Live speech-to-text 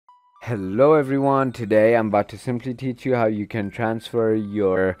Hello everyone, today I'm about to simply teach you how you can transfer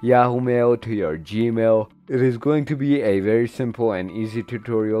your Yahoo Mail to your Gmail. It is going to be a very simple and easy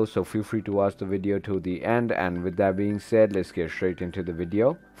tutorial, so feel free to watch the video till the end. And with that being said, let's get straight into the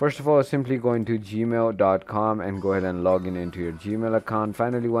video. First of all, simply go into gmail.com and go ahead and log in into your Gmail account.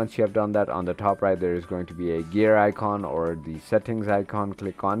 Finally, once you have done that, on the top right there is going to be a gear icon or the settings icon.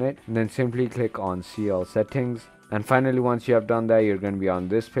 Click on it and then simply click on CL settings. And finally, once you have done that, you're going to be on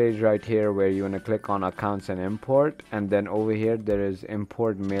this page right here where you want to click on accounts and import. And then over here, there is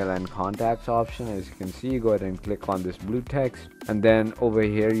import mail and contacts option. As you can see, go ahead and click on this blue text. And then over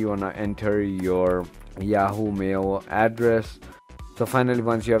here, you want to enter your Yahoo Mail address. So finally,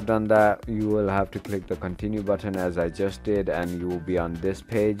 once you have done that, you will have to click the continue button as I just did, and you will be on this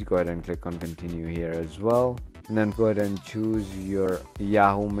page. Go ahead and click on continue here as well. And then go ahead and choose your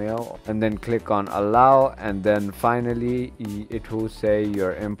Yahoo Mail and then click on allow, and then finally it will say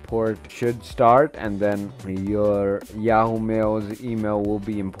your import should start, and then your Yahoo Mail's email will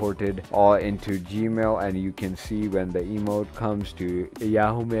be imported all into Gmail, and you can see when the emote comes to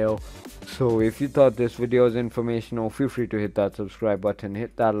Yahoo Mail. So if you thought this video was informational, feel free to hit that subscribe button,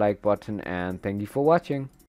 hit that like button, and thank you for watching.